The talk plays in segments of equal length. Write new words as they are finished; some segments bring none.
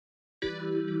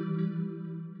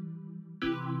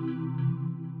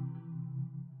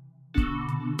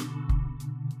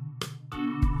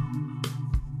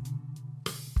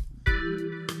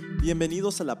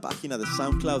Bienvenidos a la página de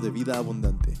SoundCloud de Vida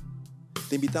Abundante.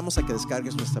 Te invitamos a que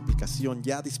descargues nuestra aplicación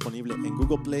ya disponible en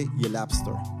Google Play y el App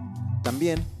Store.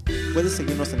 También puedes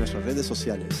seguirnos en nuestras redes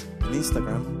sociales, en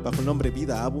Instagram bajo el nombre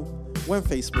Vida Abu o en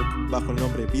Facebook bajo el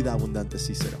nombre Vida Abundante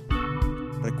Cícero.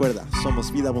 Recuerda,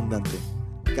 somos Vida Abundante.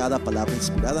 Cada palabra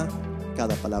inspirada,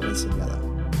 cada palabra enseñada.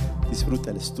 Disfruta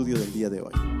el estudio del día de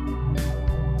hoy.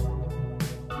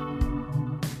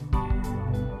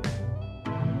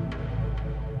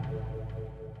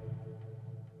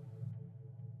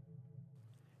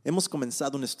 Hemos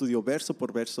comenzado un estudio verso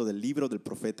por verso del libro del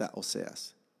profeta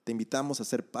Oseas. Te invitamos a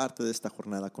ser parte de esta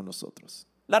jornada con nosotros.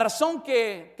 La razón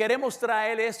que queremos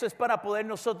traer esto es para poder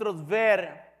nosotros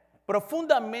ver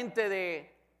profundamente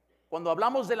de cuando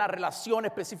hablamos de la relación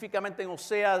específicamente en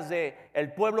Oseas de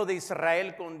el pueblo de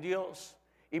Israel con Dios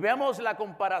y veamos la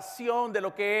comparación de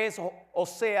lo que es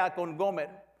Osea con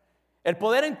Gomer. El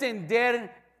poder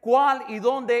entender cuál y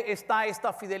dónde está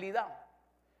esta fidelidad.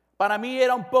 Para mí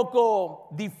era un poco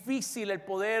difícil el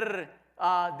poder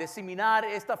diseminar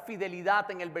esta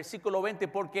fidelidad en el versículo 20,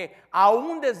 porque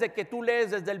aún desde que tú lees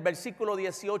desde el versículo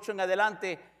 18 en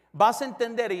adelante, vas a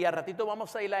entender, y a ratito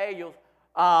vamos a ir a ellos,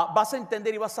 vas a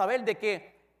entender y vas a ver de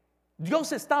que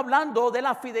Dios está hablando de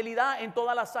la fidelidad en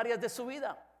todas las áreas de su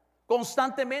vida,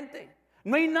 constantemente.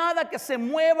 No hay nada que se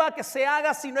mueva, que se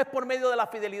haga si no es por medio de la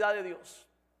fidelidad de Dios.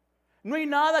 No hay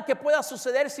nada que pueda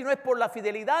suceder si no es por la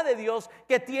fidelidad de Dios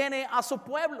que tiene a su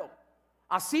pueblo.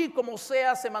 Así como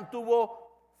Oseas se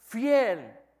mantuvo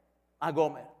fiel a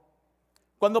Gomer.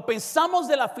 Cuando pensamos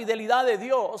de la fidelidad de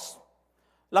Dios,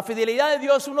 la fidelidad de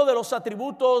Dios es uno de los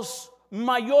atributos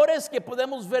mayores que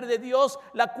podemos ver de Dios,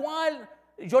 la cual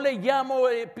yo le llamo,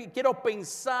 quiero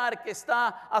pensar que está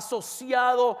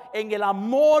asociado en el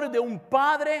amor de un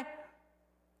padre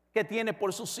que tiene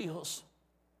por sus hijos,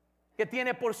 que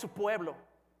tiene por su pueblo,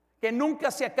 que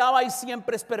nunca se acaba y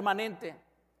siempre es permanente.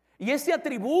 Y ese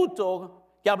atributo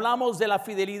que hablamos de la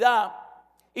fidelidad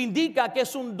indica que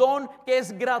es un don que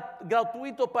es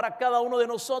gratuito para cada uno de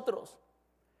nosotros.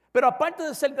 Pero aparte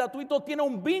de ser gratuito, tiene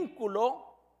un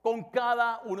vínculo con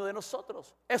cada uno de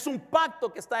nosotros. Es un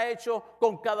pacto que está hecho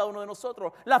con cada uno de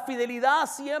nosotros. La fidelidad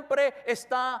siempre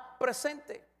está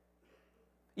presente.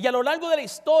 Y a lo largo de la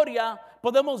historia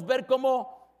podemos ver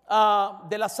cómo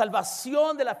de la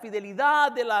salvación, de la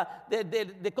fidelidad,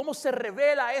 de cómo se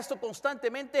revela esto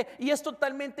constantemente, y es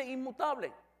totalmente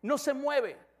inmutable, no se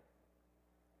mueve.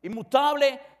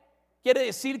 Inmutable quiere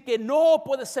decir que no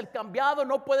puede ser cambiado,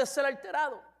 no puede ser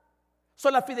alterado.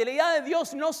 La fidelidad de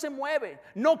Dios no se mueve,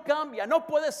 no cambia, no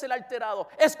puede ser alterado,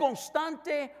 es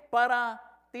constante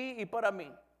para ti y para mí.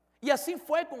 Y así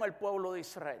fue con el pueblo de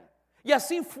Israel, y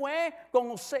así fue con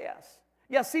Oseas.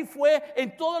 Y así fue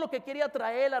en todo lo que quería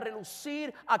traer a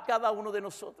relucir a cada uno de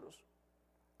nosotros.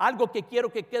 Algo que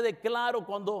quiero que quede claro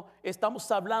cuando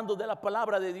estamos hablando de la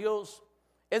palabra de Dios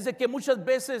es de que muchas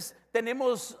veces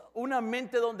tenemos una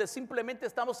mente donde simplemente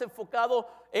estamos enfocados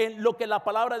en lo que la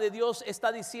palabra de Dios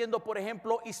está diciendo, por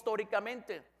ejemplo,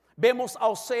 históricamente. Vemos a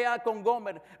Osea con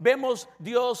Gomer, vemos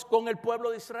Dios con el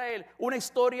pueblo de Israel, una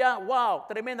historia, wow,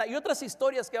 tremenda. Y otras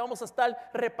historias que vamos a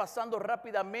estar repasando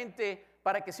rápidamente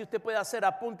para que si usted pueda hacer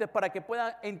apuntes, para que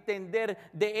pueda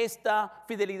entender de esta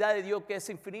fidelidad de Dios que es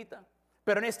infinita.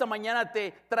 Pero en esta mañana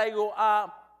te traigo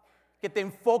a que te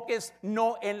enfoques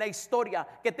no en la historia,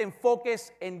 que te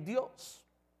enfoques en Dios.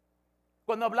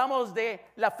 Cuando hablamos de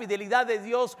la fidelidad de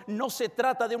Dios, no se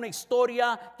trata de una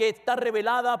historia que está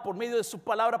revelada por medio de su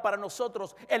palabra para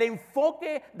nosotros. El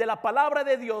enfoque de la palabra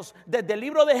de Dios, desde el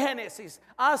libro de Génesis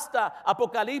hasta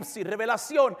Apocalipsis,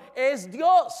 Revelación, es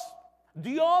Dios.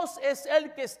 Dios es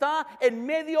el que está en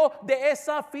medio de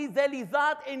esa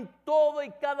fidelidad en todo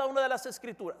y cada una de las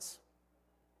escrituras.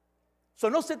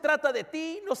 No se trata de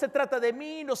ti, no se trata de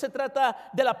mí, no se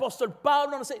trata del apóstol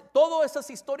Pablo, todas esas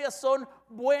historias son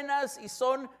buenas y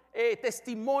son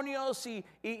testimonios y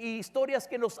historias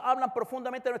que nos hablan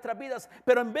profundamente de nuestras vidas.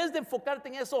 Pero en vez de enfocarte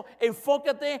en eso,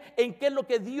 enfócate en qué es lo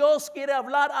que Dios quiere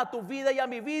hablar a tu vida y a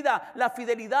mi vida, la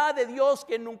fidelidad de Dios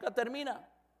que nunca termina.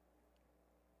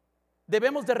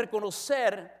 Debemos de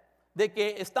reconocer de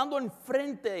que estando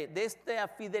enfrente de esta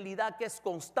fidelidad que es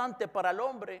constante para el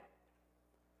hombre,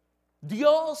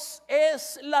 Dios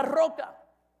es la roca.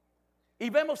 Y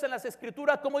vemos en las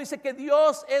escrituras cómo dice que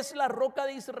Dios es la roca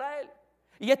de Israel.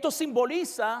 Y esto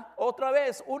simboliza otra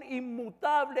vez una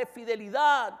inmutable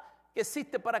fidelidad que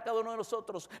existe para cada uno de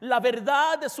nosotros. La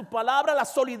verdad de su palabra, la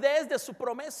solidez de su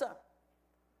promesa.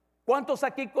 ¿Cuántos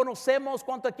aquí conocemos,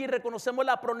 cuántos aquí reconocemos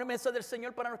la promesa del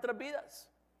Señor para nuestras vidas?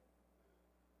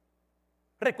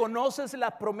 ¿Reconoces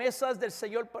las promesas del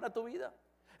Señor para tu vida?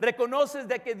 ¿Reconoces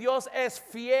de que Dios es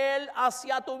fiel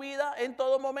hacia tu vida en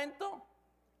todo momento?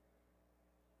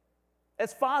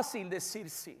 Es fácil decir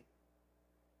sí.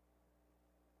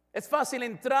 Es fácil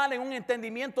entrar en un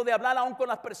entendimiento de hablar aún con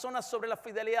las personas sobre la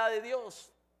fidelidad de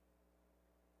Dios.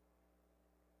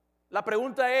 La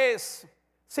pregunta es,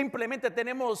 ¿simplemente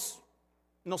tenemos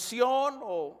noción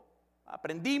o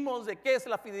aprendimos de qué es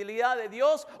la fidelidad de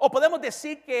Dios? ¿O podemos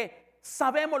decir que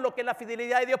sabemos lo que es la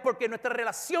fidelidad de Dios porque nuestra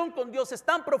relación con Dios es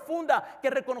tan profunda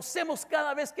que reconocemos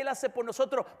cada vez que Él hace por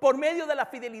nosotros por medio de la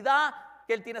fidelidad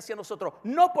que Él tiene hacia nosotros?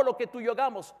 No por lo que tú y yo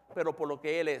hagamos, pero por lo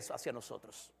que Él es hacia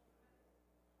nosotros.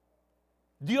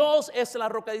 Dios es la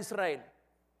roca de Israel.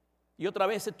 Y otra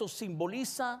vez esto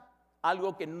simboliza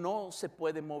algo que no se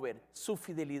puede mover, su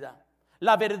fidelidad.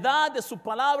 La verdad de su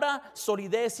palabra,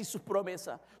 solidez y sus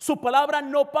promesas. Sus palabras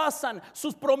no pasan,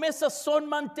 sus promesas son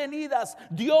mantenidas.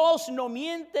 Dios no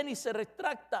miente ni se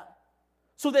retracta.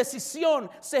 Su decisión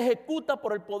se ejecuta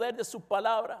por el poder de su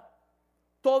palabra.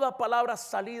 Toda palabra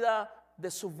salida de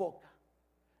su boca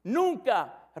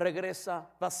nunca regresa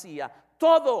vacía.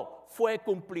 Todo fue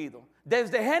cumplido.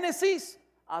 Desde Génesis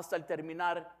hasta el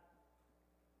terminar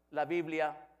la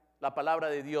Biblia, la palabra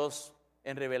de Dios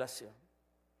en revelación.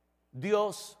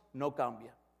 Dios no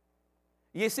cambia.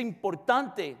 Y es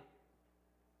importante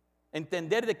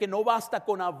entender de que no basta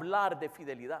con hablar de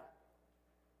fidelidad.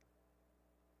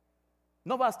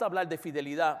 No basta hablar de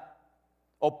fidelidad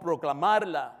o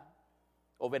proclamarla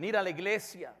o venir a la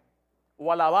iglesia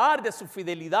o alabar de su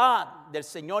fidelidad del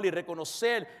Señor y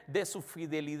reconocer de su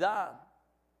fidelidad.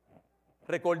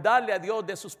 Recordarle a Dios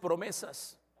de sus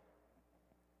promesas.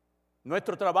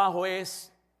 Nuestro trabajo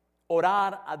es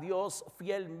orar a Dios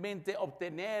fielmente,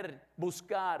 obtener,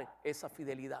 buscar esa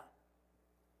fidelidad.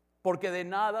 Porque de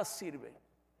nada sirve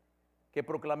que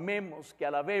proclamemos, que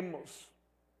alabemos,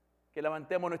 que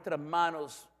levantemos nuestras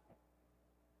manos,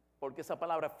 porque esa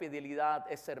palabra fidelidad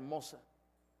es hermosa.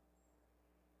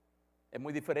 Es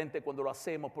muy diferente cuando lo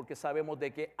hacemos porque sabemos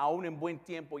de que aún en buen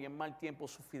tiempo y en mal tiempo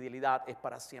su fidelidad es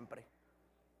para siempre.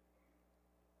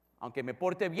 Aunque me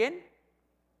porte bien,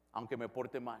 aunque me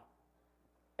porte mal,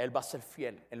 Él va a ser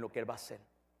fiel en lo que Él va a hacer.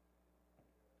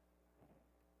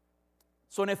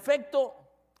 En efecto,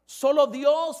 solo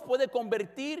Dios puede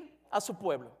convertir a su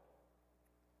pueblo.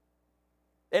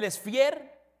 Él es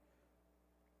fiel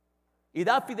y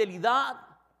da fidelidad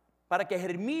para que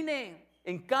germine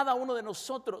en cada uno de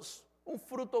nosotros un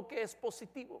fruto que es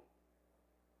positivo.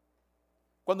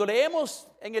 Cuando leemos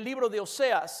en el libro de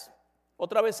Oseas,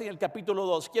 otra vez en el capítulo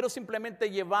 2, quiero simplemente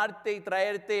llevarte y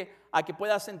traerte a que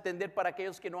puedas entender para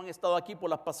aquellos que no han estado aquí por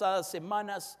las pasadas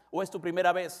semanas o es tu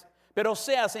primera vez. Pero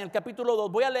Oseas en el capítulo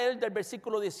 2, voy a leer del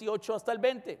versículo 18 hasta el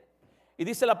 20. Y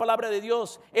dice la palabra de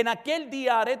Dios: en aquel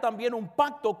día haré también un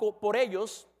pacto por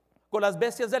ellos, con las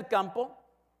bestias del campo,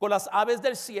 con las aves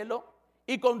del cielo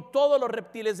y con todos los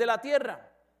reptiles de la tierra.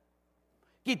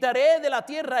 Quitaré de la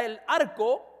tierra el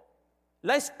arco,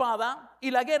 la espada y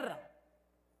la guerra.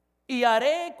 Y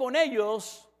haré con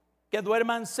ellos que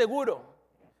duerman seguro.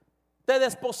 Te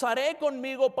desposaré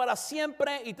conmigo para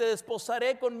siempre y te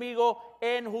desposaré conmigo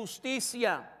en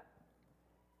justicia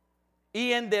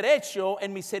y en derecho,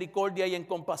 en misericordia y en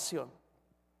compasión.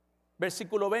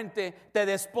 Versículo 20, te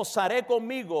desposaré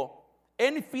conmigo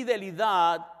en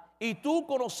fidelidad y tú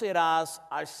conocerás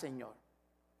al Señor.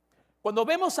 Cuando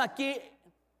vemos aquí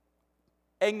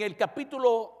en el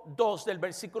capítulo 2 del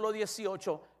versículo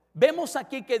 18, vemos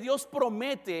aquí que Dios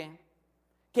promete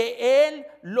que Él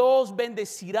los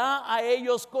bendecirá a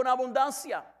ellos con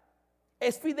abundancia.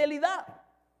 Es fidelidad.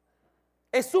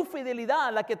 Es su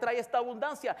fidelidad la que trae esta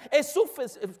abundancia. Es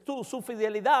su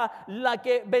fidelidad la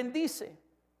que bendice.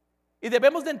 Y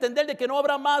debemos de entender de que no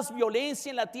habrá más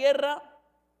violencia en la tierra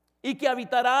y que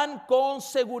habitarán con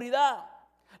seguridad.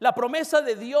 La promesa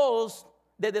de Dios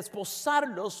de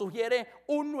desposarlos sugiere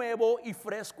un nuevo y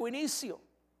fresco inicio.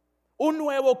 Un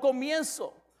nuevo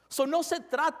comienzo. No se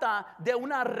trata de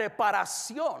una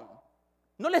reparación.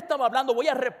 No le estaba hablando, voy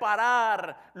a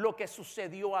reparar lo que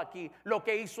sucedió aquí, lo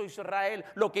que hizo Israel,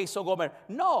 lo que hizo Gomer.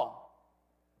 No.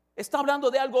 Está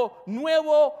hablando de algo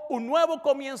nuevo, un nuevo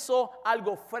comienzo,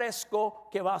 algo fresco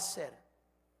que va a ser.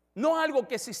 No algo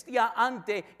que existía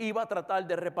antes y va a tratar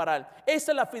de reparar.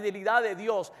 Esa es la fidelidad de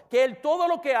Dios, que Él todo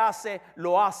lo que hace,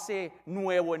 lo hace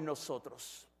nuevo en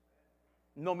nosotros.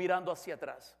 No mirando hacia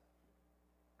atrás.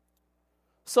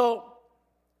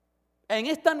 En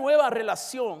esta nueva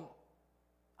relación,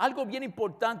 algo bien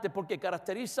importante porque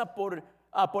caracteriza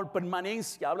por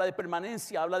permanencia, habla de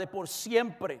permanencia, habla de por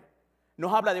siempre,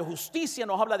 nos habla de justicia,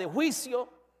 nos habla de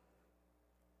juicio,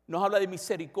 nos habla de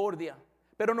misericordia,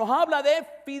 pero nos habla de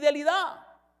fidelidad.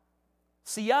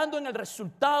 si ando en el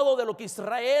resultado de lo que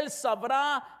Israel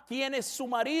sabrá quién es su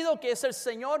marido, que es el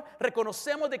Señor,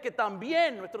 reconocemos de que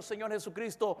también nuestro Señor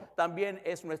Jesucristo también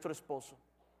es nuestro esposo,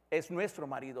 es nuestro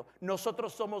marido.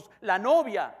 Nosotros somos la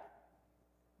novia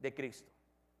de Cristo.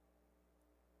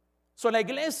 La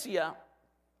iglesia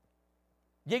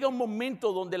llega un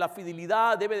momento donde la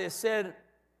fidelidad debe de ser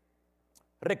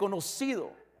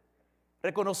reconocido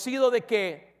de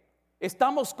que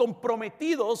estamos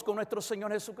comprometidos con nuestro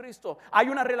Señor Jesucristo. Hay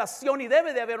una relación y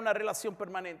debe de haber una relación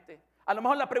permanente. A lo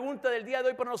mejor la pregunta del día de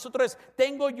hoy para nosotros es: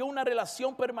 ¿tengo yo una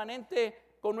relación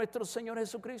permanente con nuestro Señor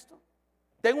Jesucristo?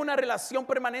 ¿Tengo una relación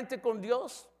permanente con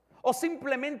Dios? ¿O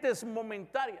simplemente es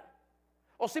momentaria?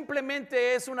 ¿O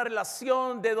simplemente es una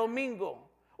relación de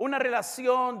domingo? Una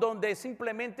relación donde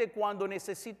simplemente cuando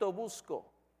necesito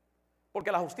busco.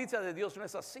 Porque la justicia de Dios no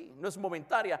es así, no es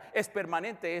momentaria, es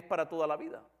permanente, es para toda la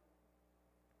vida.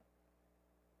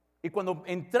 Y cuando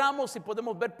entramos y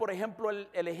podemos ver, por ejemplo,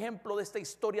 el ejemplo de esta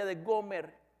historia de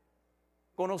Gomer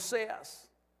con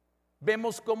Oseas,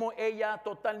 vemos cómo ella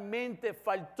totalmente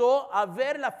faltó a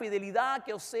ver la fidelidad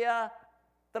que Oseas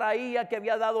traía, que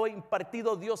había dado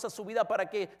impartido Dios a su vida para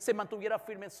que se mantuviera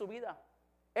firme en su vida.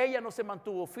 Ella no se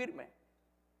mantuvo firme.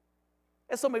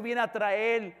 Eso me viene a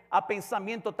traer a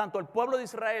pensamiento tanto el pueblo de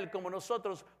Israel como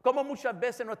nosotros, como muchas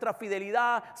veces nuestra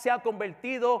fidelidad se ha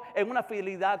convertido en una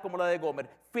fidelidad como la de Gomer.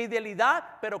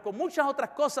 Fidelidad, pero con muchas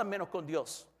otras cosas menos con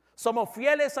Dios. Somos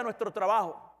fieles a nuestro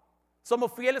trabajo,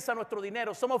 somos fieles a nuestro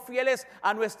dinero, somos fieles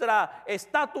a nuestro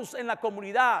estatus en la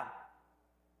comunidad.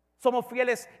 Somos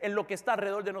fieles en lo que está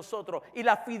alrededor de nosotros. Y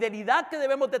la fidelidad que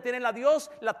debemos de tener a Dios,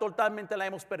 totalmente la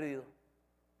hemos perdido.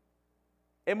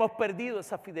 Hemos perdido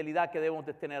esa fidelidad que debemos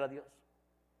de tener a Dios.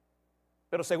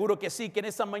 Pero seguro que sí, que en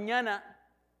esta mañana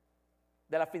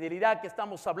de la fidelidad que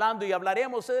estamos hablando y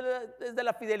hablaremos es de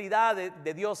la fidelidad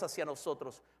de Dios hacia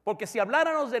nosotros. Porque si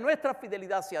habláramos de nuestra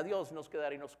fidelidad hacia Dios, nos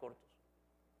quedaríamos cortos.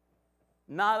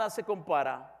 Nada se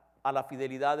compara a la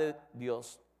fidelidad de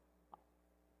Dios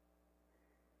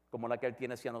como la que Él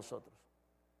tiene hacia nosotros.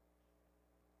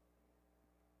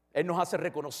 Él nos hace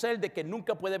reconocer de que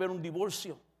nunca puede haber un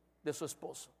divorcio de su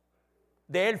esposo.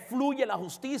 De Él fluye la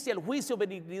justicia, el juicio,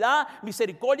 benignidad,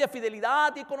 misericordia,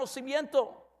 fidelidad y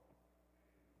conocimiento.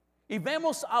 Y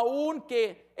vemos aún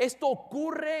que esto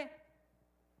ocurre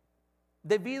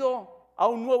debido a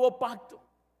un nuevo pacto.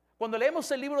 Cuando leemos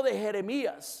el libro de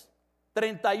Jeremías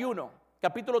 31,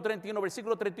 capítulo 31,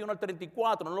 versículo 31 al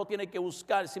 34, no lo tiene que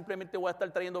buscar, simplemente voy a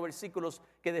estar trayendo versículos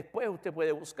que después usted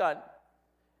puede buscar.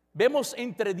 Vemos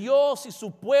entre Dios y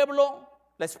su pueblo,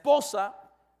 la esposa,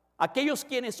 aquellos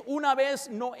quienes una vez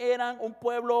no eran un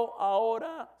pueblo,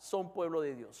 ahora son pueblo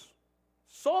de Dios.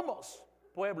 Somos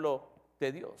pueblo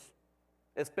de Dios.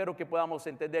 Espero que podamos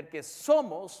entender que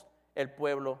somos el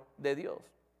pueblo de Dios.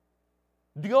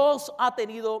 Dios ha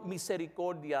tenido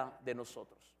misericordia de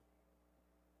nosotros.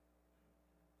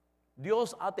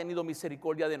 Dios ha tenido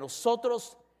misericordia de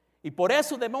nosotros y por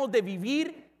eso debemos de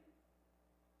vivir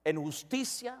en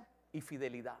justicia y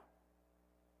fidelidad.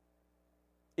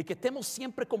 Y que estemos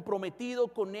siempre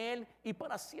comprometidos con Él y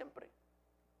para siempre.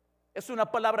 Es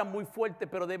una palabra muy fuerte,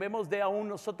 pero debemos de aún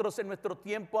nosotros en nuestro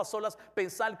tiempo a solas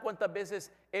pensar cuántas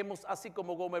veces hemos, así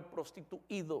como Gomer,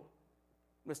 prostituido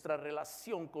nuestra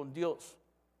relación con Dios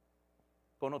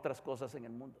con otras cosas en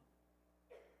el mundo.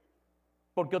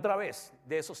 Porque otra vez,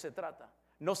 de eso se trata.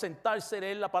 No sentarse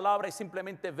en la palabra y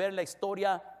simplemente ver la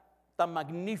historia tan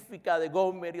magnífica de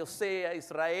Gomer y Oseas,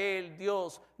 Israel,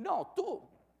 Dios. No,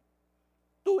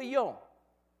 tú y yo.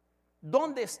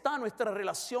 ¿Dónde está nuestra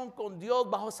relación con Dios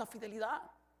bajo esa fidelidad?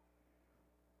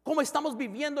 ¿Cómo estamos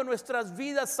viviendo nuestras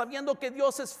vidas sabiendo que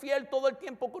Dios es fiel todo el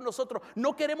tiempo con nosotros?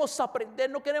 No queremos aprender,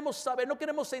 no queremos saber, no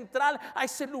queremos entrar a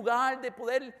ese lugar de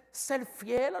poder ser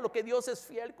fiel a lo que Dios es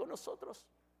fiel con nosotros.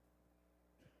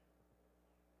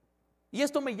 Y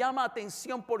esto me llama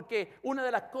atención porque una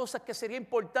de las cosas que sería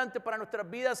importante para nuestras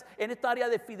vidas en esta área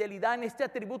de fidelidad, en este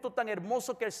atributo tan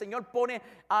hermoso que el Señor pone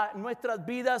a nuestras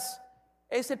vidas,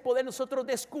 es el poder nosotros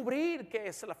descubrir qué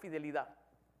es la fidelidad.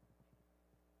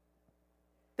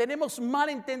 Tenemos mal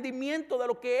entendimiento de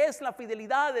lo que es la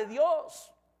fidelidad de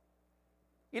Dios.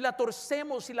 Y la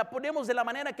torcemos y la ponemos de la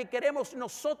manera que queremos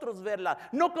nosotros verla,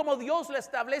 no como Dios la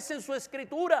establece en su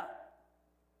escritura.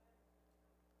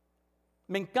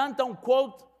 Me encanta un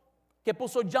quote que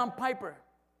puso John Piper.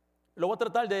 Lo voy a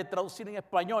tratar de traducir en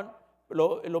español.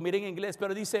 Lo miré en inglés,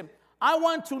 pero dice: I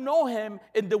want to know him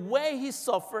in the way he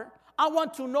suffered. I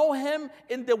want to know him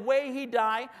in the way he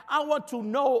died. I want to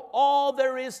know all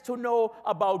there is to know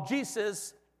about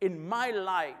Jesus in my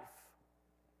life.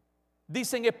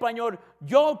 Dice en español: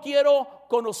 yo quiero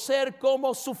conocer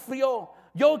cómo sufrió.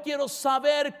 Yo quiero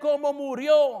saber cómo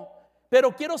murió,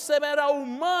 pero quiero saber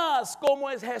aún más cómo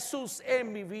es Jesús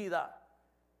en mi vida.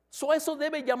 Eso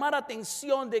debe llamar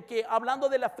atención de que, hablando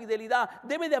de la fidelidad,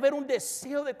 debe de haber un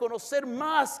deseo de conocer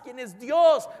más quién es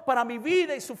Dios para mi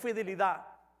vida y su fidelidad.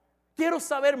 Quiero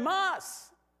saber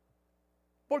más,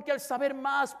 porque al saber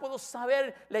más puedo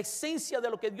saber la esencia de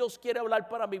lo que Dios quiere hablar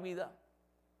para mi vida.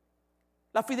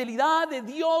 La fidelidad de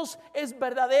Dios es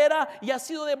verdadera y ha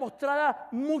sido demostrada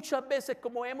muchas veces,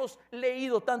 como hemos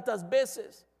leído tantas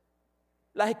veces.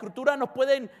 Las escrituras nos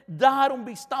pueden dar un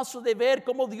vistazo de ver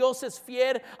cómo Dios es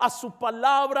fiel a su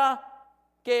palabra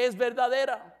que es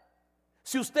verdadera.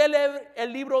 Si usted lee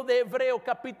el libro de Hebreos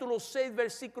capítulo 6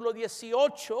 versículo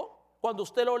 18, cuando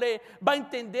usted lo lee, va a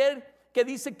entender que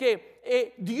dice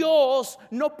que Dios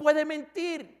no puede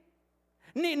mentir,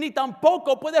 ni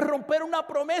tampoco puede romper una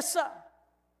promesa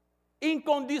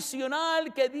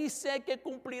incondicional que dice que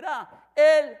cumplirá.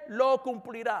 Él lo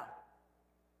cumplirá.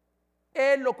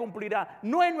 Él lo cumplirá,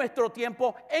 no en nuestro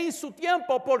tiempo, en su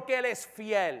tiempo, porque Él es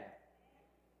fiel.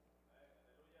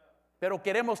 Pero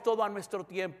queremos todo a nuestro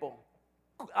tiempo,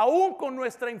 aún con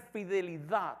nuestra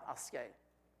infidelidad hacia Él.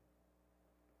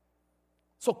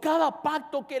 Cada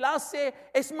pacto que Él hace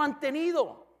es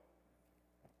mantenido.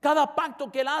 Cada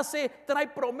pacto que Él hace trae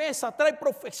promesa, trae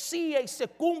profecía y se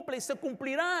cumple y se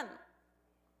cumplirán.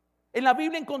 En la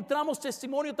Biblia encontramos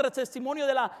testimonio tras testimonio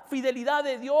de la fidelidad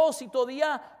de Dios y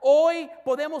todavía hoy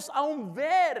podemos aún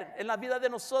ver en la vida de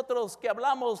nosotros que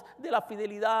hablamos de la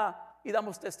fidelidad y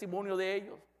damos testimonio de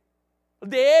ellos.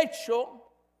 De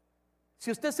hecho,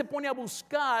 si usted se pone a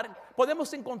buscar,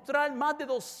 podemos encontrar más de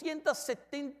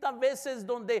 270 veces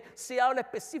donde se habla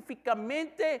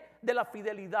específicamente de la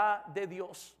fidelidad de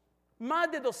Dios.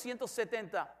 Más de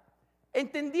 270.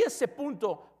 Entendí ese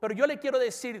punto, pero yo le quiero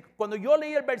decir, cuando yo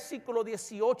leí el versículo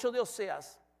 18 de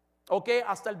Oseas,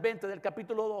 hasta el 20 del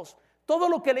capítulo 2, todo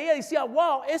lo que leía decía,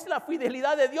 wow, es la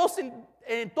fidelidad de Dios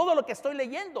en todo lo que estoy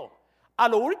leyendo. A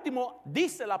lo último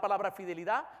dice la palabra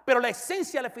fidelidad, pero la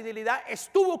esencia de la fidelidad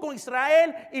estuvo con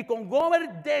Israel y con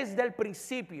Gomer desde el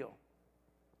principio.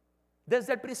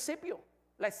 Desde el principio,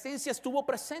 la esencia estuvo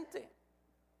presente.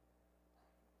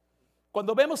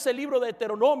 Cuando vemos el libro de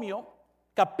Deuteronomio,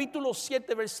 capítulo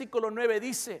 7, versículo 9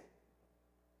 dice,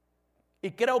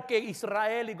 y creo que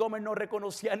Israel y Gomer no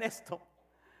reconocían esto: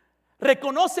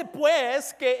 reconoce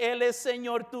pues que Él es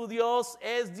Señor, tu Dios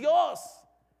es Dios,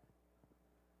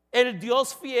 el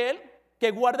Dios fiel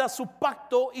que guarda su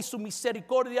pacto y su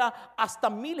misericordia hasta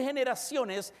 1000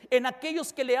 generaciones en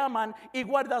aquellos que le aman y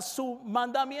guarda su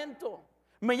mandamiento.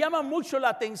 Me llama mucho la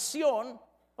atención,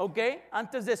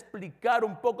 antes de explicar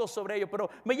un poco sobre ello,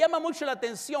 pero me llama mucho la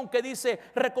atención que dice,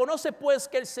 reconoce pues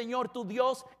que el Señor tu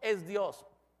Dios es Dios.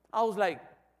 I was like,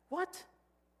 what?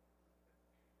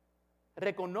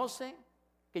 Reconoce,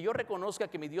 que yo reconozca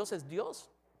que mi Dios es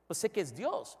Dios. Pues sé que es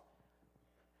Dios.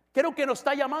 Creo que nos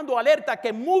está llamando alerta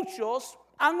que muchos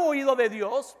han oído de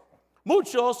Dios,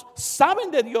 muchos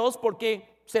saben de Dios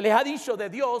porque se les ha dicho de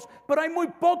Dios, pero hay muy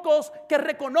pocos que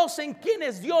reconocen quién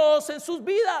es Dios en sus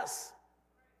vidas.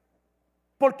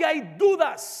 Porque hay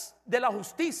dudas de la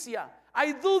justicia,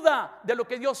 hay duda de lo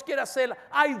que Dios quiere hacer,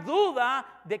 hay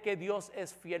duda de que Dios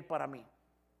es fiel para mí.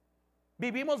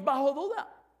 Vivimos bajo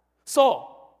duda.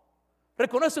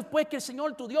 Reconoce pues que el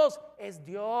Señor tu Dios es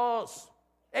Dios,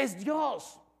 es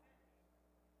Dios.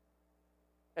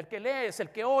 El que lees,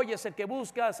 el que oyes, el que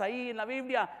buscas ahí en la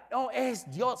Biblia, no, es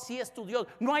Dios, sí es tu Dios,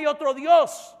 no hay otro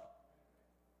Dios.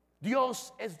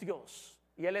 Dios es Dios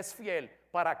y Él es fiel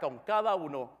para con cada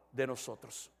uno de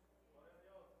nosotros.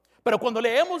 Pero cuando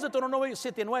leemos Deuteronomio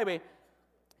 7:9,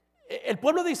 el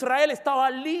pueblo de Israel estaba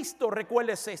listo,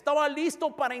 recuérdese, estaba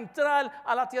listo para entrar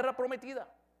a la tierra prometida.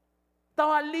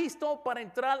 Estaba listo para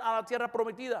entrar a la tierra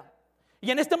prometida. Y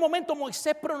en este momento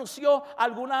Moisés pronunció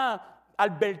algunas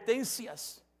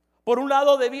advertencias. Por un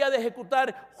lado, debía de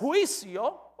ejecutar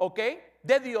juicio,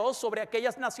 de Dios sobre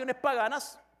aquellas naciones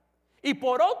paganas. Y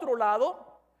por otro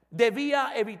lado,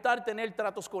 debía evitar tener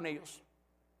tratos con ellos.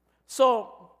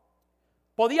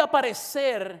 Podía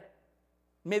parecer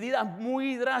medidas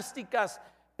muy drásticas,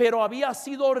 pero habían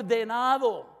sido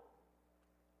ordenadas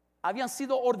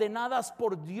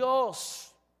por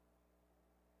Dios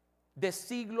de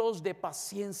siglos de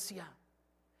paciencia.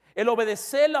 El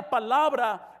obedecer la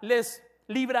palabra les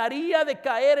libraría de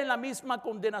caer en la misma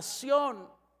condenación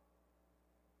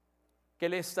que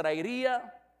les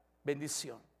traería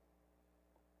bendición.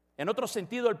 En otro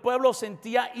sentido, el pueblo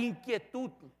sentía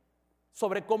inquietud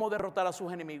sobre cómo derrotar a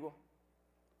sus enemigos,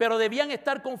 pero debían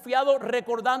estar confiados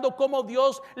recordando cómo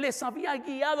Dios les había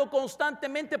guiado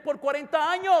constantemente por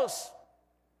 40 años.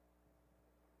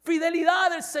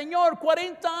 Fidelidad del Señor.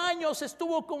 40 años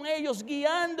estuvo con ellos,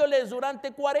 guiándoles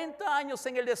durante 40 años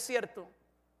en el desierto.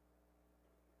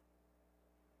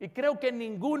 Y creo que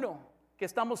ninguno que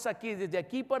estamos aquí, desde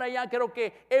aquí para allá, creo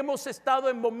que hemos estado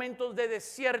en momentos de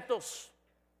desiertos.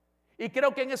 Y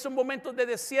creo que en esos momentos de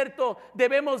desierto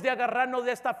debemos de agarrarnos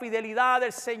de esta fidelidad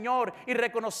del Señor y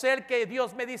reconocer que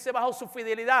Dios me dice bajo su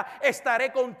fidelidad: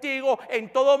 estaré contigo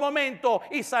en todo momento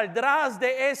y saldrás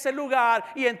de ese lugar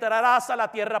y entrarás a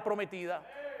la tierra prometida.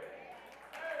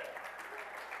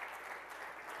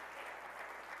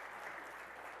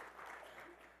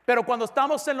 Pero cuando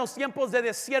estamos en los tiempos de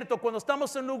desierto, cuando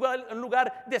estamos en un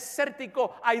lugar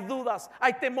desértico, hay dudas,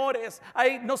 hay temores,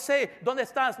 hay no sé dónde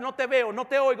estás, no te veo, no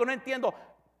te oigo, no entiendo.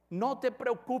 No te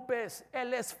preocupes,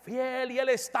 Él es fiel y Él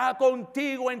está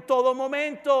contigo en todo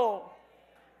momento.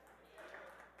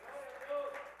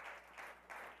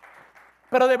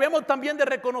 Pero debemos también de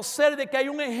reconocer de que hay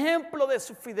un ejemplo de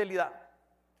su fidelidad.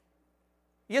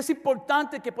 Y es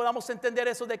importante que podamos entender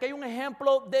eso, de que hay un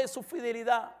ejemplo de su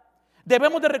fidelidad.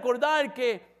 Debemos de recordar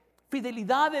que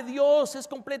fidelidad de Dios es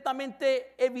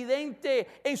completamente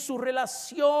evidente en su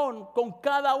relación con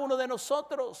cada uno de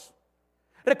nosotros.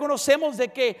 Reconocemos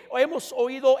de que hemos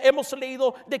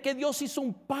leído de que Dios hizo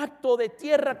un pacto de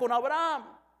tierra con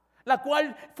Abraham, la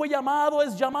cual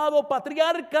es llamado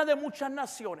patriarca de muchas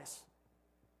naciones.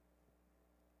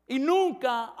 Y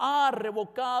nunca ha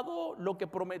revocado lo que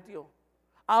prometió.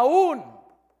 Aún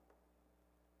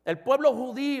el pueblo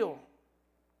judío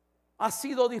ha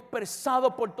sido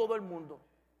dispersado por todo el mundo.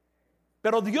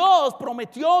 Pero Dios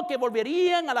prometió que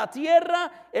volverían a la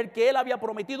tierra el que Él había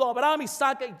prometido a Abraham,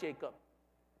 Isaac y Jacob.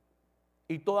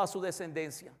 Y toda su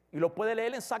descendencia. Y lo puede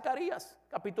leer en Zacarías,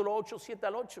 capítulo 8, 7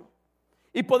 al 8.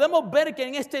 Y podemos ver que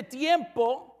en este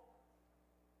tiempo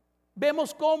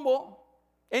vemos cómo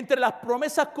entre las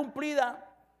promesas cumplidas,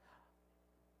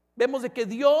 vemos de que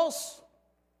Dios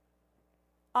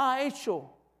ha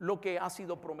hecho lo que ha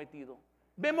sido prometido.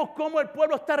 Vemos cómo el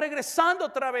pueblo está regresando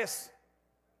otra vez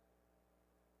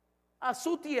a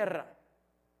su tierra,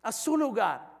 a su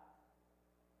lugar.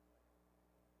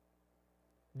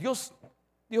 Dios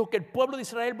dijo que el pueblo de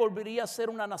Israel volvería a ser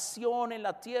una nación en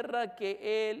la tierra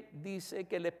que Él dice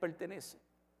que les pertenece.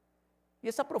 Y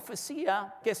esa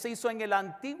profecía que se hizo en el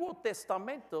Antiguo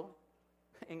Testamento,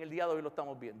 en el día de hoy lo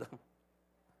estamos viendo.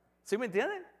 ¿Sí me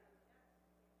entienden?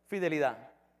 Fidelidad.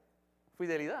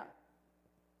 Fidelidad.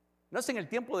 No es en el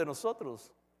tiempo de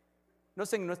nosotros, no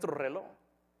es en nuestro reloj,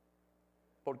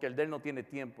 porque el de Él no tiene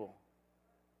tiempo,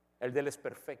 el de Él es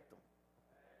perfecto,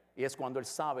 y es cuando Él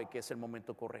sabe que es el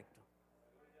momento correcto.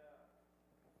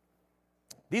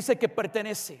 Dice que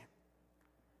pertenece,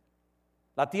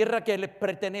 la tierra que le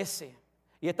pertenece,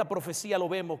 y esta profecía lo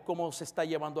vemos cómo se está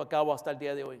llevando a cabo hasta el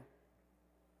día de hoy.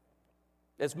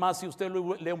 Es más, si usted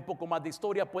lee un poco más de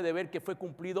historia, puede ver que fue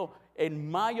cumplido en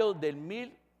mayo del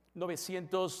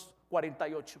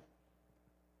 1948,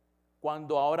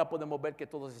 cuando ahora podemos ver que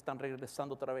todos están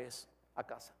regresando otra vez a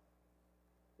casa.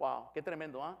 Wow, qué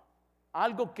tremendo, ¿ah?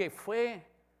 Algo que fue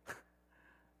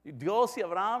Dios y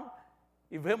Abraham,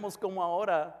 y vemos cómo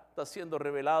ahora está siendo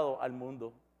revelado al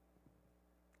mundo.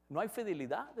 No hay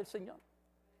fidelidad del Señor.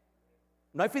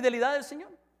 No hay fidelidad del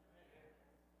Señor.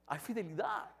 Hay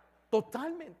fidelidad,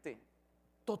 totalmente,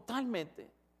 totalmente.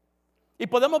 Y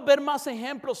podemos ver más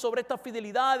ejemplos sobre esta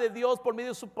fidelidad de Dios por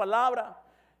medio de su palabra.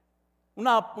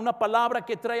 Una palabra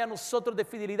que trae a nosotros de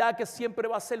fidelidad que siempre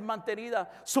va a ser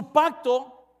mantenida. Su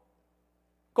pacto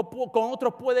con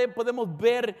otros podemos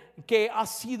ver que ha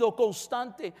sido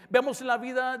constante. Vemos en la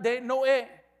vida de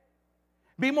Noé.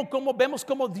 Vemos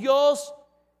cómo Dios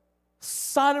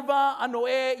salva a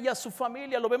Noé y a su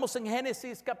familia. Lo vemos en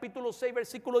Génesis capítulo 6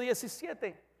 versículo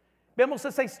 17. Vemos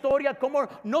esa historia como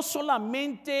no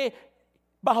solamente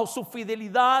bajo su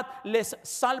fidelidad les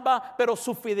salva, pero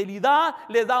su fidelidad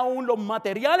le da aún los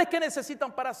materiales que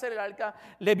necesitan para hacer el arca.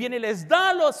 Les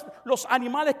da los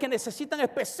animales que necesitan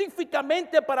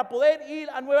específicamente para poder ir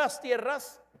a nuevas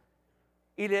tierras.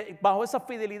 Y bajo esa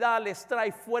fidelidad les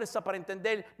trae fuerza para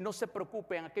entender: no se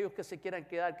preocupen, aquellos que se quieran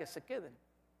quedar, que se queden.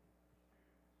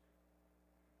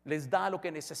 Les da lo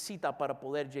que necesita para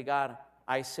poder llegar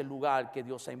a ese lugar que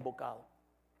Dios ha invocado.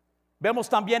 Vemos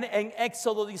también en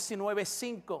Éxodo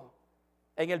 19:5,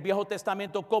 en el Viejo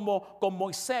Testamento, como con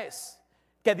Moisés,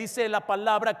 que dice la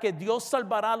palabra que Dios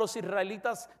salvará a los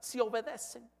israelitas si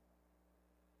obedecen.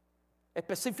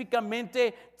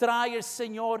 Específicamente trae el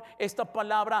Señor esta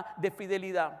palabra de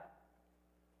fidelidad.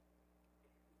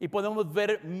 Y podemos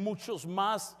ver muchos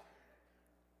más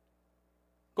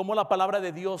como la palabra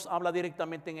de Dios habla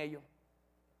directamente en ello.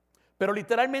 Pero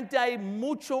literalmente hay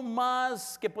mucho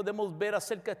más que podemos ver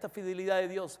acerca de esta fidelidad de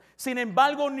Dios. Sin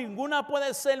embargo, ninguna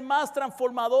puede ser más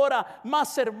transformadora,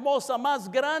 más hermosa, más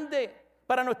grande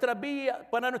para nuestras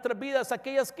vidas,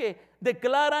 aquellas que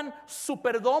declaran su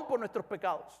perdón por nuestros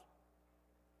pecados.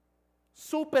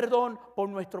 Su perdón por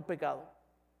nuestro pecado.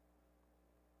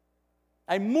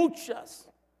 Hay muchas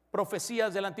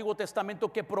profecías del Antiguo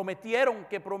Testamento que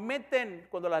prometen,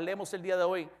 cuando las leemos el día de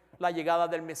hoy, la llegada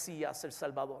del Mesías, el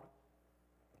Salvador.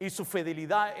 Y su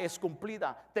fidelidad es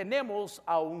cumplida. Tenemos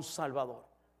a un Salvador.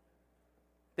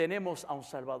 Tenemos a un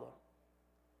Salvador.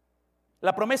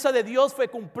 La promesa de Dios fue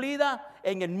cumplida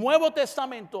en el Nuevo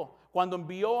Testamento cuando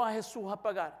envió a Jesús a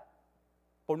pagar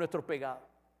por nuestro pecado.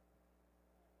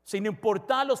 Sin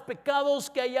importar los pecados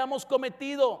que hayamos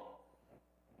cometido,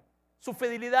 su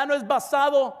fidelidad no es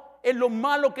basado en lo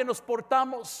malo que nos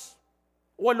portamos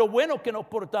o en lo bueno que nos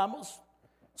portamos.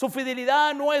 Su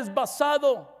fidelidad no es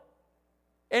basado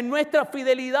en nuestra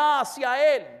fidelidad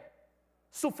hacia Él.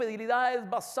 Su fidelidad es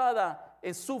basada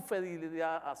en su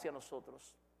fidelidad hacia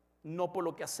nosotros. No por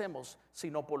lo que hacemos,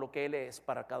 sino por lo que Él es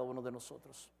para cada uno de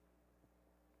nosotros.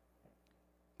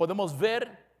 Podemos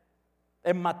ver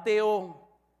en Mateo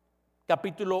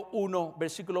capítulo 1,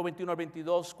 versículo 21 al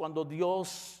 22, cuando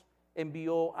Dios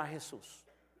envió a Jesús.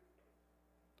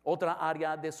 Otra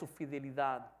área de su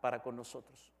fidelidad para con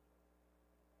nosotros.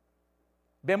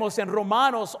 Vemos en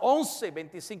Romanos 11,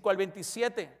 25 al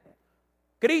 27.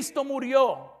 Cristo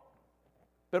murió,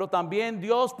 pero también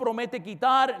Dios promete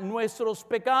quitar nuestros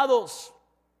pecados.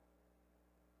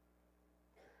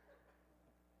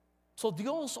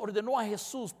 Dios ordenó a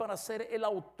Jesús para ser el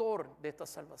autor de esta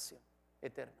salvación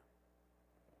eterna.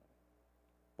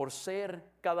 Por ser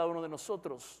cada uno de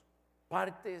nosotros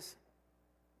partes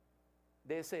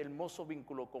de ese hermoso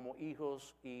vínculo como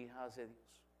hijos e hijas de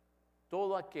Dios.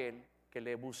 Todo aquel que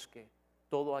le busque,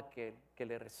 todo aquel que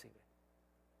le recibe.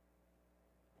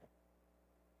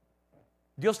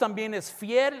 Dios también es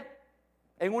fiel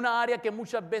en una área que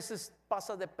muchas veces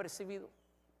pasa despercibido.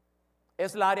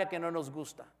 Es la área que no nos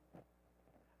gusta.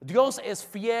 Dios es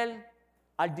fiel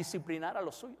al disciplinar a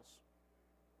los suyos.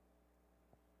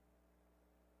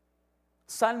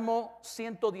 Salmo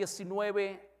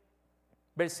 119,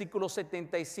 versículo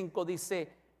 75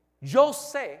 dice: yo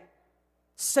sé,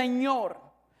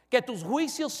 Señor, que tus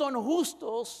juicios son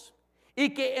justos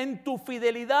y que en tu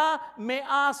fidelidad me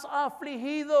has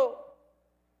afligido.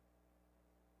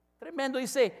 Tremendo,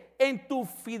 dice, en tu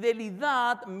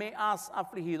fidelidad me has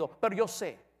afligido. Pero yo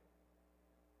sé.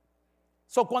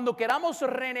 Cuando queramos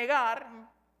renegar,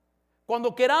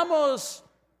 cuando queramos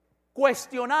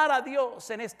cuestionar a Dios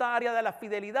en esta área de la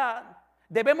fidelidad,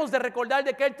 debemos de recordar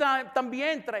de que Él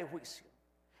también trae juicio.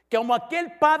 Que como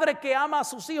aquel padre que ama a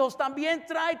sus hijos, también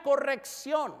trae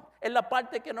corrección en la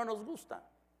parte que no nos gusta.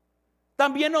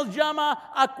 También nos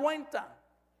llama a cuenta.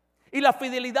 Y la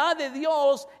fidelidad de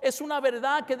Dios es una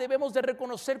verdad que debemos de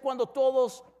reconocer cuando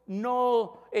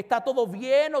no está todo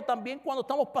bien, o también cuando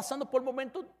estamos pasando por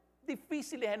momentos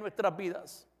difíciles en nuestras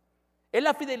vidas. Es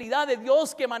la fidelidad de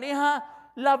Dios que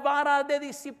maneja la vara de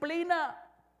disciplina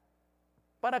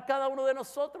para cada uno de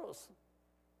nosotros.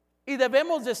 Y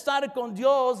debemos de estar con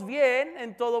Dios bien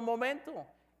en todo momento,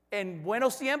 en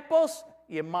buenos tiempos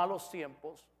y en malos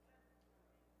tiempos.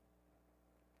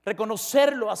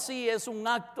 Reconocerlo así es un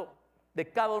acto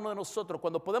de cada uno de nosotros.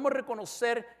 Cuando podemos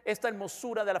reconocer esta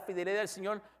hermosura de la fidelidad del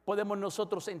Señor, podemos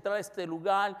nosotros entrar a este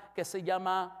lugar que se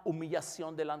llama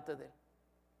humillación delante de Él.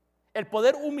 El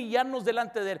poder humillarnos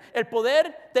delante de Él, el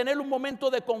poder tener un momento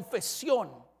de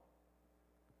confesión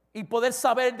y poder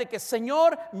saber de que,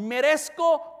 Señor,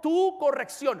 merezco tu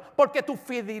corrección, porque tu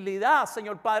fidelidad,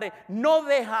 Señor Padre, no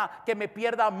deja que me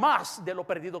pierda más de lo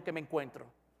perdido que me encuentro.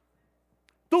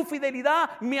 Tu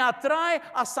fidelidad me atrae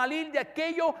a salir de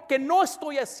aquello que no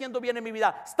estoy haciendo bien en mi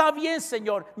vida. Está bien,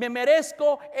 Señor, me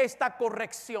merezco esta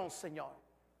corrección, Señor.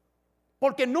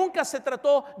 Porque nunca se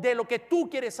trató de lo que tú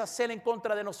quieres hacer en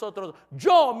contra de nosotros.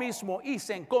 Yo mismo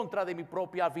hice en contra de mi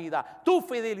propia vida. Tu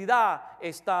fidelidad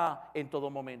está en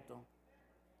todo momento.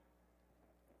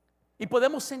 Y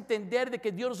podemos entender de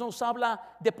que Dios nos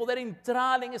habla de poder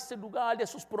entrar en este lugar de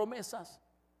sus promesas.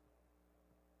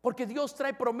 Porque Dios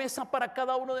trae promesa para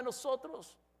cada uno de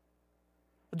nosotros.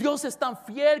 Dios es tan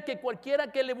fiel que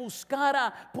cualquiera que le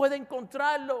buscara puede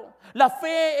encontrarlo. La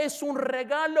fe es un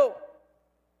regalo.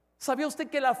 ¿Sabía usted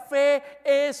que la fe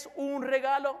es un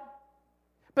regalo?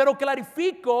 Pero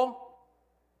clarifico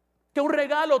que un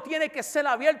regalo tiene que ser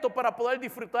abierto para poder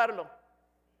disfrutarlo.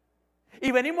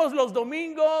 Y venimos los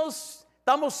domingos,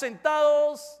 estamos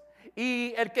sentados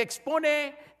y el que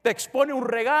te expone un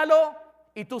regalo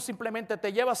y tú simplemente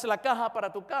te llevas la caja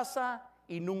para tu casa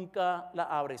y nunca la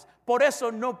abres. Por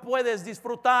eso no puedes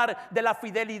disfrutar de la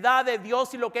fidelidad de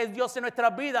Dios y lo que es Dios en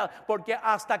nuestras vidas, porque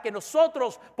hasta que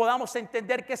nosotros podamos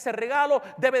entender que ese regalo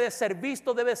debe de ser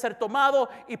visto, debe de ser tomado,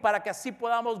 y para que así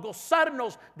podamos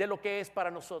gozarnos de lo que es para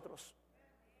nosotros.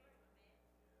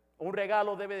 Un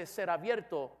regalo debe de ser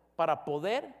abierto para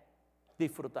poder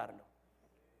disfrutarlo.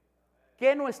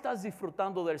 ¿Qué no estás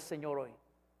disfrutando del Señor hoy?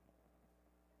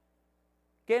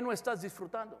 ¿Qué no estás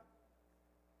disfrutando?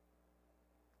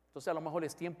 Entonces a lo mejor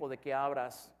es tiempo de que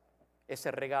abras ese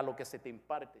regalo que se te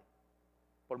imparte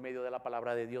por medio de la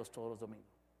palabra de Dios todos los domingos.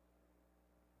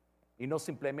 Y no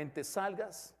simplemente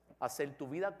salgas a hacer tu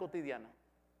vida cotidiana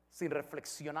sin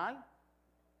reflexionar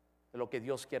de lo que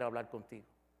Dios quiere hablar contigo.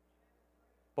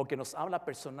 Porque nos habla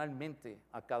personalmente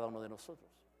a cada uno de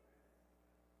nosotros.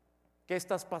 ¿Qué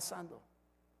estás pasando?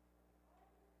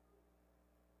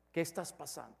 ¿Qué estás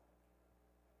pasando?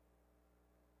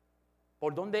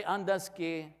 ¿Por dónde andas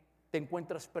que te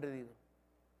encuentras perdido?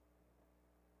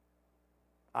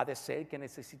 Ha de ser que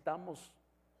necesitamos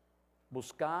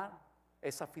buscar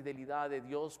esa fidelidad de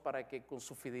Dios para que con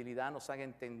su fidelidad nos haga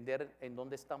entender en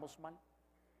dónde estamos mal,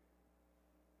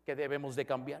 que debemos de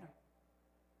cambiar.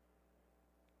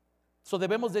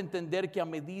 Debemos de entender que a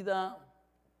medida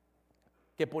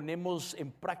que ponemos en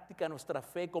práctica nuestra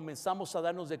fe, comenzamos a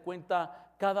darnos de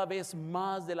cuenta cada vez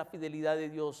más de la fidelidad de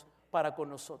Dios para con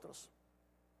nosotros.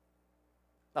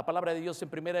 La palabra de Dios en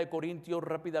 1 Corintios,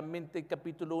 rápidamente,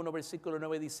 capítulo 1, versículo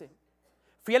 9 dice: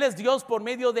 fiel es Dios por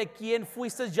medio de quien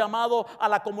fuiste llamado a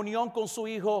la comunión con su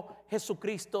Hijo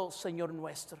Jesucristo, Señor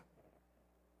nuestro.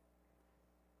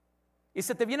 Y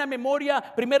se te viene a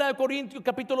memoria 1 Corintios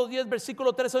capítulo 10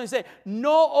 versículo 13, dice: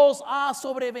 no os ha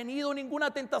sobrevenido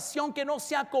ninguna tentación que no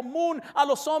sea común a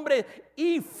los hombres,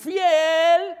 y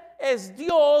fiel es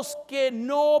Dios que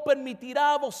no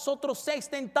permitirá a vosotros seáis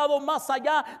tentados más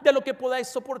allá de lo que podáis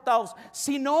soportaros,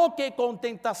 sino que con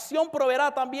tentación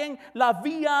proveerá también la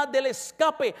vía del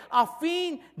escape, a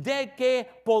fin de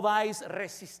que podáis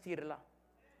resistirla.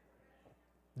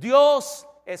 Dios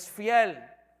es fiel.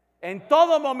 En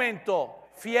todo momento,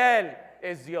 fiel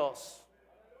es Dios.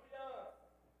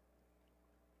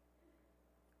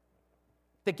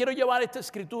 Te quiero llevar esta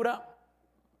escritura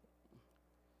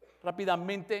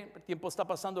rápidamente. El tiempo está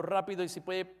pasando rápido y si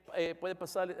puede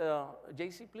pasar,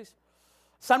 JC, please.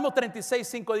 Salmo 36,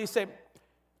 5 dice: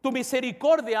 tu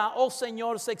misericordia, oh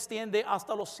Señor, se extiende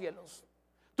hasta los cielos,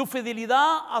 tu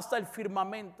fidelidad hasta el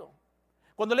firmamento.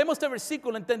 Cuando leemos este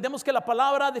versículo entendemos que la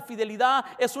palabra de fidelidad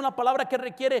es una palabra que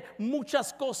requiere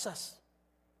muchas cosas.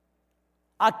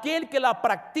 Aquel que la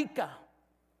practica,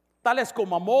 tales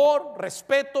como amor,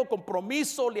 respeto,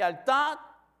 compromiso, lealtad,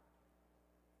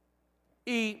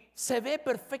 y se ve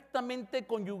perfectamente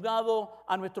conyugado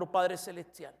a nuestro Padre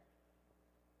Celestial.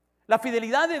 La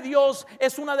fidelidad de Dios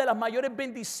es una de las mayores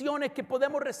bendiciones que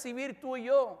podemos recibir tú y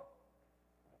yo.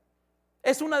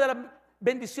 Es una de las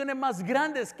bendiciones más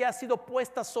grandes que ha sido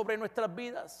puesta sobre nuestras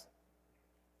vidas.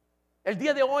 El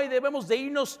día de hoy debemos de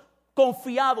irnos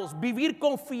confiados, vivir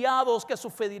confiados que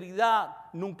su fidelidad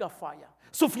nunca falla.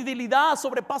 Su fidelidad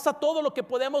sobrepasa todo lo que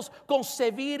podemos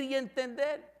concebir y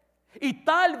entender. Y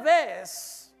tal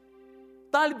vez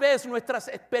nuestras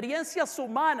experiencias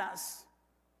humanas,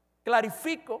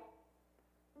 clarifico,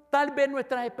 tal vez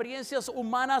nuestras experiencias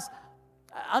humanas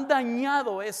han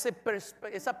dañado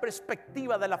esa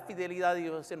perspectiva de la fidelidad de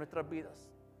Dios en nuestras vidas.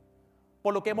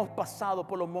 Por lo que hemos pasado,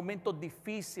 por los momentos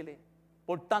difíciles,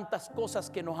 por tantas cosas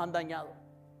que nos han dañado.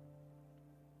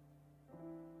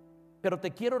 Pero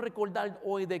te quiero recordar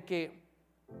hoy de que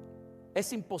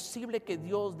es imposible que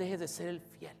Dios deje de ser el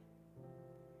fiel.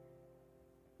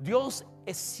 Dios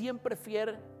es siempre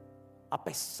fiel a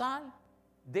pesar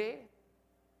de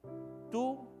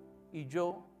tú y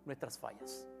yo, nuestras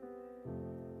fallas.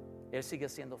 Él sigue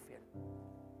siendo fiel.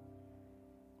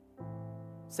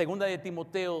 Segunda de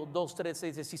Timoteo 2:13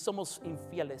 dice: si somos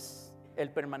infieles,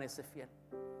 Él permanece fiel,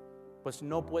 pues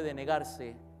no puede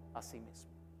negarse a sí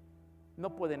mismo.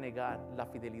 No puede negar la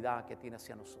fidelidad que tiene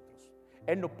hacia nosotros.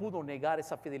 Él no pudo negar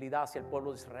esa fidelidad hacia el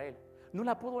pueblo de Israel. No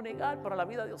la pudo negar para la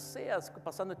vida de Oseas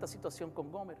pasando esta situación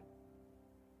con Gomer.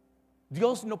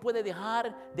 Dios no puede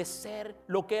dejar de ser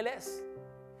lo que Él es.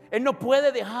 Él no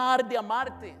puede dejar de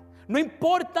amarte. No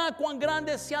importa cuán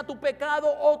grande sea tu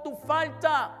pecado o tu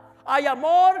falta. Hay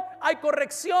amor, hay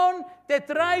corrección. Te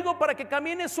traigo para que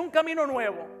camines un camino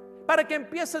nuevo, para que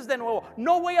empieces de nuevo.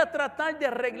 No voy a tratar de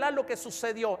arreglar lo que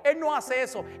sucedió. Él no hace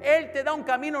eso. Él te da un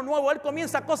camino nuevo. Él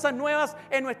comienza cosas nuevas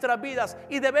en nuestras vidas.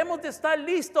 Y debemos de estar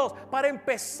listos para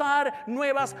empezar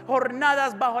nuevas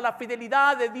jornadas bajo la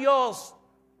fidelidad de Dios.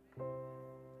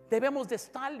 Debemos de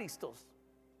estar listos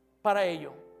para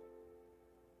ello.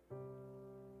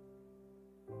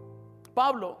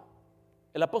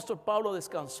 El apóstol Pablo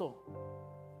descansó.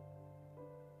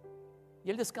 Y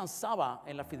él descansaba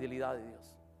en la fidelidad de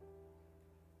Dios.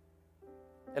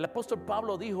 El apóstol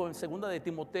Pablo dijo en 2 de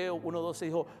Timoteo 1:12,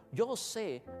 dijo: yo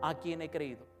sé a quién he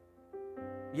creído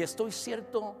y estoy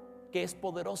cierto que es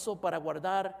poderoso para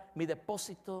guardar mi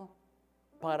depósito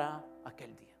para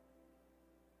aquel día.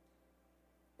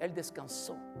 Él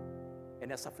descansó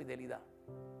en esa fidelidad.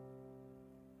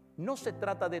 No se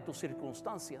trata de tus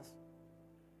circunstancias,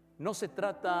 no se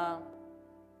trata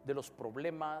de los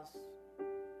problemas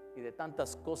y de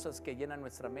tantas cosas que llenan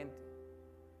nuestra mente.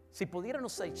 Si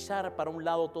pudiéramos echar para un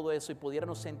lado todo eso y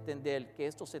pudiéramos entender que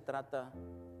esto se trata,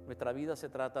 nuestra vida se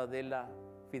trata de la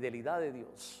fidelidad de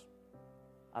Dios,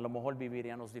 a lo mejor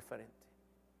viviríamos diferente.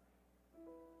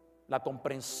 La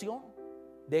comprensión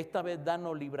de esta verdad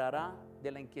nos librará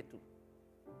de la inquietud.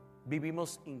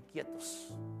 Vivimos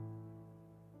inquietos.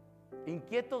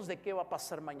 Inquietos de qué va a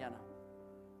pasar mañana.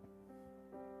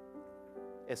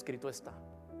 Escrito está.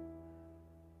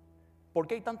 ¿Por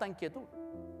qué hay tanta inquietud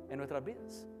en nuestras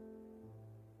vidas?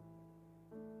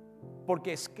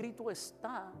 Porque escrito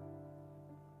está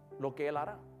lo que Él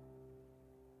hará.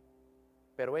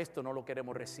 Pero esto no lo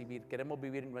queremos recibir. Queremos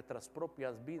vivir nuestras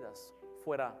propias vidas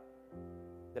fuera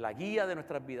de la guía de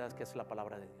nuestras vidas, que es la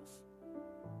palabra de Dios.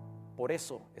 Por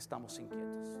eso estamos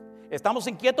inquietos. Estamos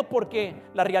inquietos porque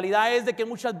la realidad es de que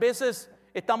muchas veces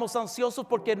estamos ansiosos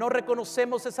porque no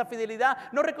reconocemos esa fidelidad,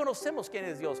 no reconocemos quién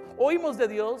es Dios. Oímos de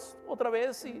Dios otra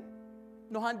vez y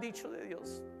nos han dicho de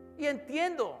Dios. Y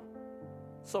entiendo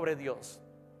sobre Dios,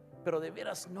 pero de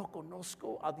veras no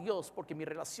conozco a Dios porque mi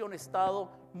relación ha estado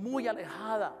muy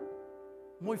alejada,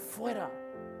 muy fuera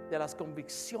de las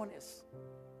convicciones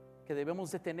que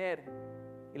debemos de tener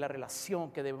y la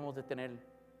relación que debemos de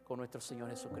tener con nuestro Señor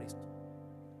Jesucristo.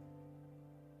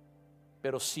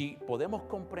 Pero si podemos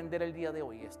comprender el día de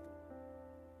hoy esto,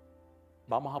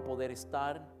 vamos a poder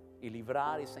estar y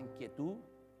librar esa inquietud,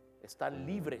 estar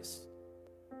libres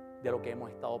de lo que hemos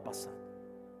estado pasando.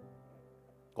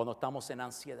 Cuando estamos en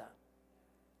ansiedad,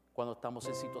 cuando estamos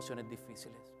en situaciones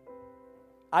difíciles.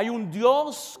 Hay un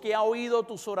Dios que ha oído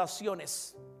tus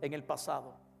oraciones en el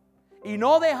pasado y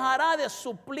no dejará de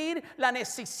suplir la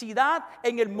necesidad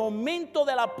en el momento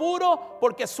del apuro,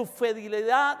 porque su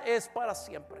fidelidad es para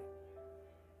siempre.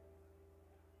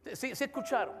 ¿Sí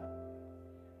escucharon?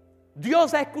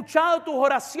 Dios ha escuchado tus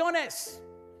oraciones,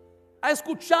 ha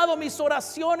escuchado mis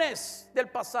oraciones del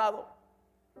pasado,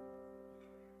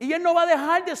 y Él no va a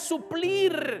dejar de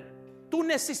suplir tu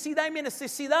necesidad y mi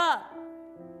necesidad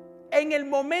en el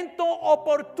momento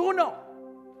oportuno,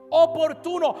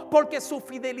 porque su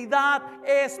fidelidad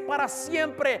es para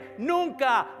siempre,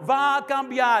 nunca va a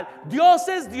cambiar. Dios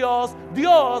es Dios,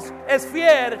 Dios es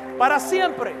fiel para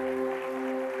siempre.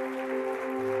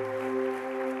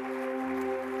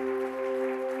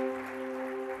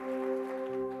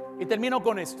 Y termino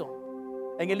con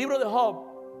esto. En el libro de Job,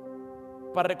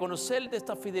 para reconocer de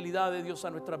esta fidelidad de Dios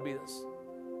a nuestras vidas,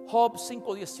 Job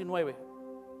 5:19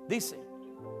 dice: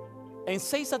 en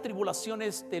 6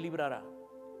 atribulaciones te librará,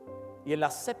 y en la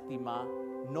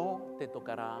 7ª no te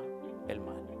tocará el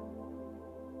mal.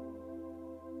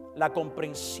 La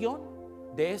comprensión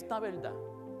de esta verdad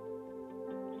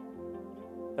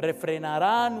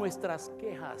refrenará nuestras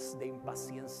quejas de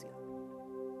impaciencia.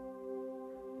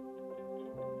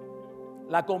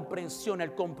 La comprensión,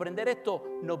 el comprender esto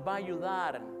nos va a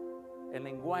ayudar, el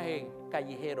lenguaje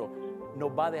callejero,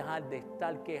 nos va a dejar de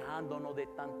estar quejándonos de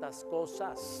tantas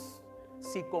cosas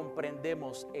si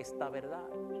comprendemos esta verdad.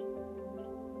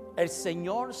 El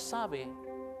Señor sabe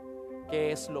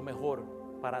que es lo mejor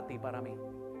para ti, para mí,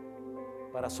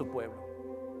 para su pueblo.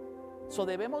 So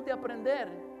debemos de aprender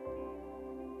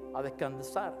a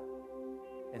descansar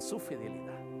en su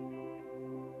fidelidad,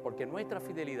 porque nuestra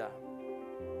fidelidad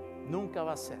nunca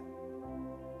va a ser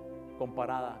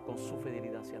comparada con su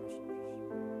fidelidad hacia nosotros.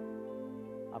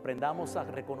 Aprendamos a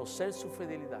reconocer su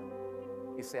fidelidad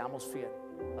y seamos fieles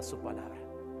a su palabra.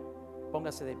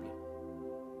 Póngase de pie.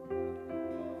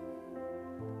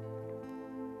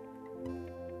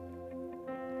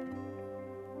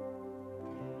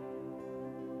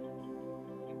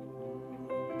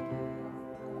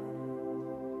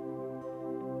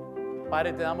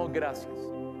 Padre, te damos gracias.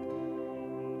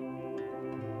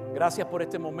 Gracias por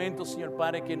este momento, Señor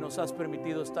Padre, que nos has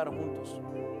permitido estar juntos.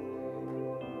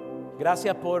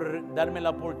 Gracias por darme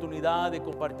la oportunidad de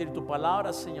compartir tu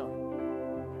palabra, Señor.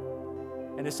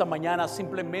 En esta mañana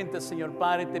simplemente, Señor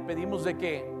Padre, te pedimos de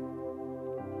que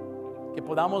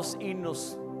podamos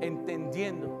irnos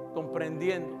entendiendo,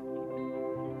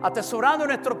 comprendiendo, atesorando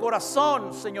en nuestro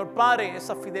corazón, Señor Padre,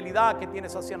 esa fidelidad que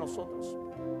tienes hacia nosotros.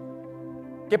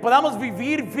 Que podamos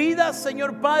vivir vidas,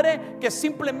 Señor Padre, que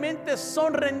simplemente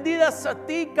son rendidas a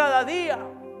ti cada día.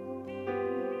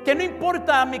 Que no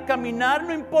importa mi caminar,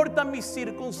 no importa mi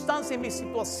circunstancia y mi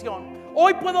situación.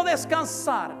 Hoy puedo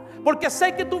descansar porque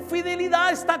sé que tu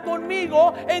fidelidad está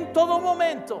conmigo en todo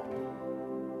momento.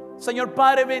 Señor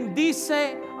Padre,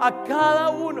 bendice a cada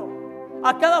uno,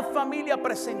 a cada familia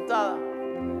presentada,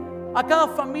 a cada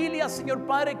familia, Señor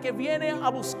Padre, que viene a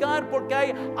buscar porque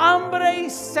hay hambre y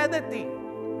sed de ti.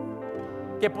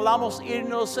 Que podamos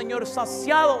irnos, Señor,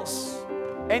 saciados,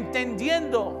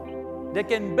 entendiendo de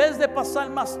que en vez de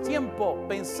pasar más tiempo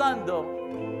pensando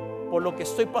por lo que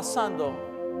estoy pasando,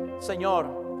 Señor,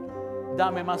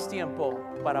 dame más tiempo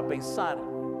para pensar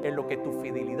en lo que tu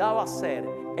fidelidad va a hacer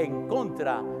en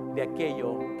contra de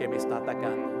aquello que me está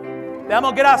atacando. Te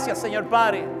damos gracias, Señor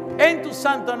Padre, en tu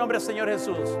santo nombre, Señor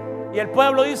Jesús. Y el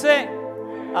pueblo dice,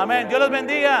 amén. Dios los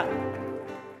bendiga.